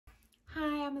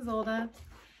I'm Isolda,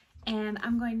 and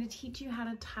I'm going to teach you how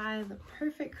to tie the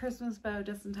perfect Christmas bow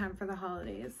just in time for the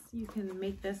holidays. You can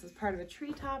make this as part of a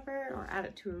tree topper or add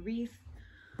it to a wreath,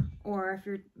 or if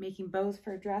you're making bows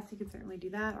for a dress, you can certainly do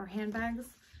that, or handbags.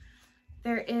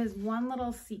 There is one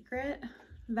little secret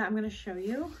that I'm going to show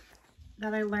you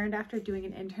that I learned after doing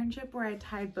an internship where I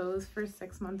tied bows for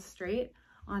 6 months straight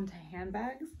onto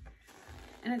handbags,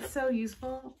 and it's so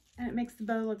useful and it makes the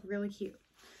bow look really cute.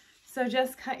 So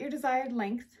just cut your desired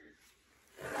length.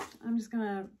 I'm just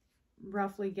gonna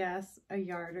roughly guess a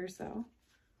yard or so,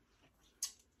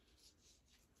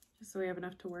 just so we have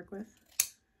enough to work with.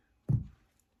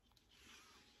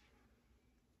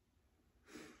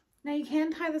 Now you can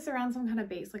tie this around some kind of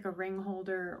base, like a ring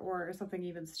holder or something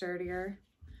even sturdier.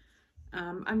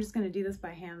 I'm just gonna do this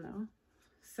by hand though.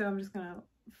 So I'm just gonna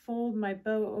fold my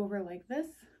bow over like this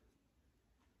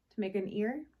to make an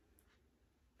ear.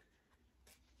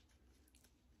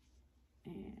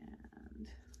 And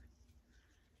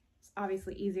it's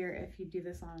obviously easier if you do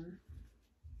this on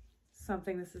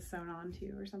something this is sewn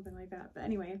onto or something like that. But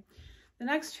anyway, the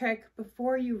next trick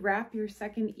before you wrap your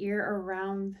second ear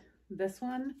around this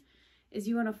one is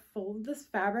you want to fold this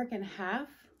fabric in half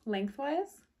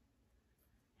lengthwise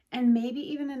and maybe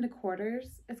even into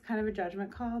quarters. It's kind of a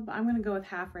judgment call, but I'm going to go with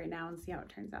half right now and see how it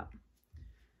turns out.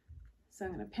 So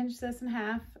I'm going to pinch this in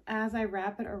half as I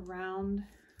wrap it around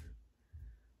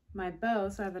my bow,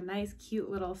 so I have a nice cute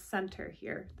little center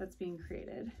here that's being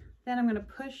created. Then I'm going to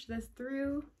push this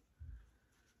through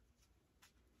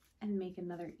and make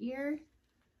another ear,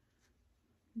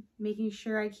 making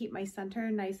sure I keep my center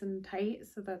nice and tight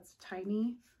so that's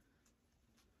tiny.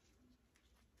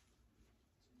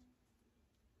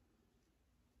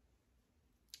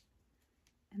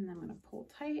 And then I'm going to pull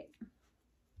tight,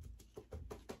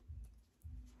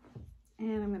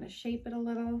 and I'm going to shape it a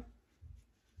little,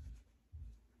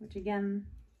 which again,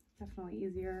 definitely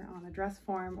easier on a dress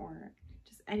form or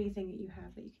just anything that you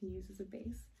have that you can use as a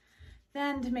base.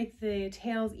 Then to make the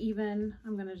tails even,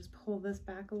 I'm going to just pull this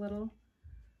back a little.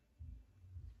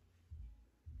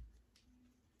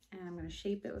 And I'm going to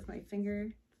shape it with my finger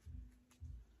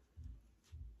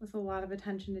with a lot of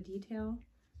attention to detail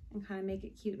and kind of make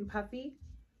it cute and puffy.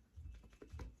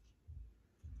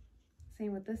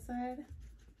 Same with this side.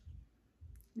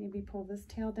 Maybe pull this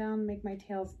tail down, make my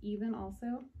tails even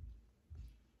also.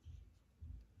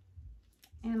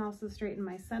 And also straighten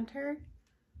my center.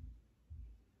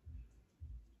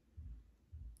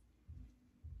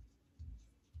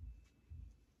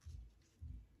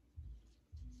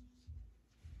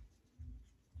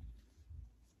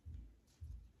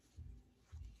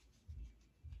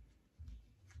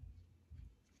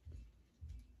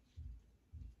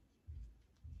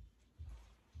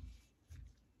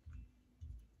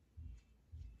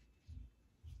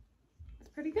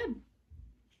 Pretty good.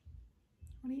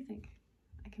 What do you think?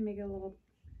 I can make it a little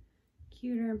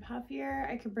cuter and puffier.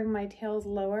 I could bring my tails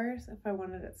lower so if I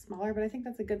wanted it smaller, but I think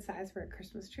that's a good size for a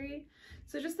Christmas tree.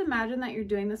 So just imagine that you're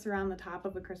doing this around the top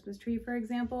of a Christmas tree, for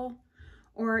example,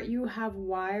 or you have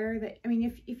wire that, I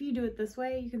mean, if you do it this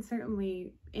way, you can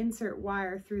certainly insert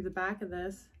wire through the back of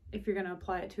this if you're going to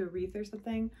apply it to a wreath or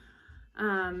something.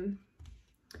 But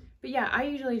yeah, I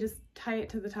usually just tie it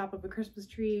to the top of a Christmas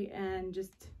tree and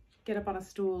just get up on a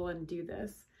stool and do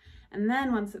this. And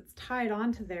then once it's tied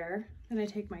onto there, then I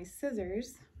take my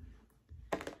scissors,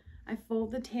 I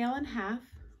fold the tail in half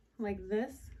like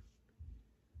this,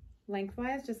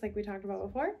 lengthwise, just like we talked about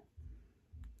before.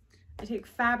 I take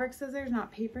fabric scissors,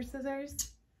 not paper scissors,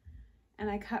 and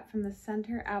I cut from the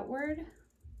center outward.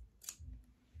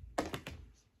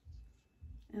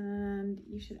 And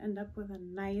you should end up with a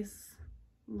nice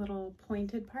little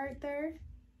pointed part there,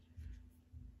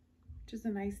 which is a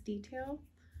nice detail.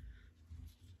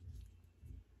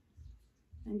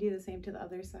 And do the same to the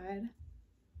other side.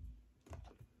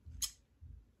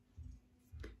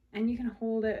 And you can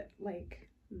hold it like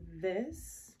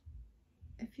this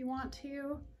if you want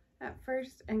to at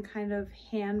first and kind of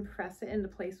hand press it into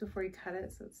place before you cut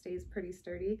it so it stays pretty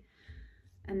sturdy.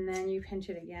 And then you pinch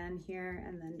it again here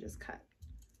and then just cut.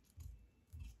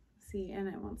 See, and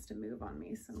it wants to move on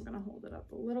me, so I'm gonna hold it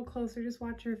up a little closer. Just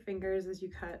watch your fingers as you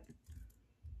cut.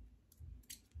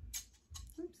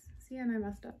 Oops, see, and I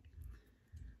messed up.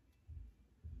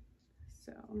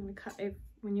 So I'm gonna cut,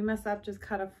 when you mess up, just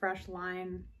cut a fresh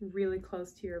line really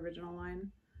close to your original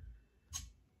line.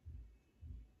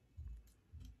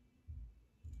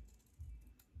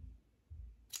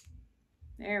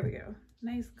 There we go,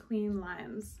 nice clean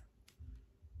lines.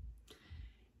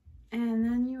 And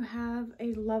then you have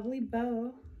a lovely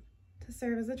bow to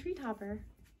serve as a tree topper.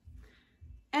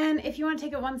 And if you want to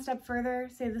take it one step further,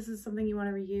 say this is something you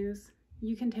want to reuse,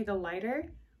 you can take a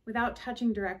lighter without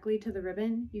touching directly to the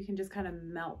ribbon. You can just kind of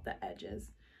melt the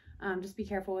edges. Just be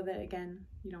careful with it. Again,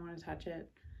 you don't want to touch it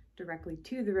directly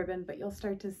to the ribbon, but you'll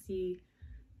start to see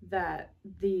that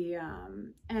the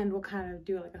end will kind of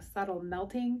do like a subtle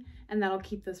melting, and that'll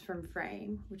keep this from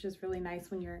fraying, which is really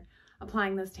nice when you're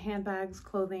applying this to handbags,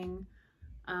 clothing,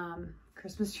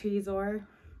 Christmas trees, or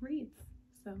wreaths.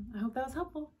 So I hope that was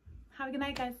helpful. Have a good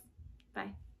night, guys.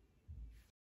 Bye.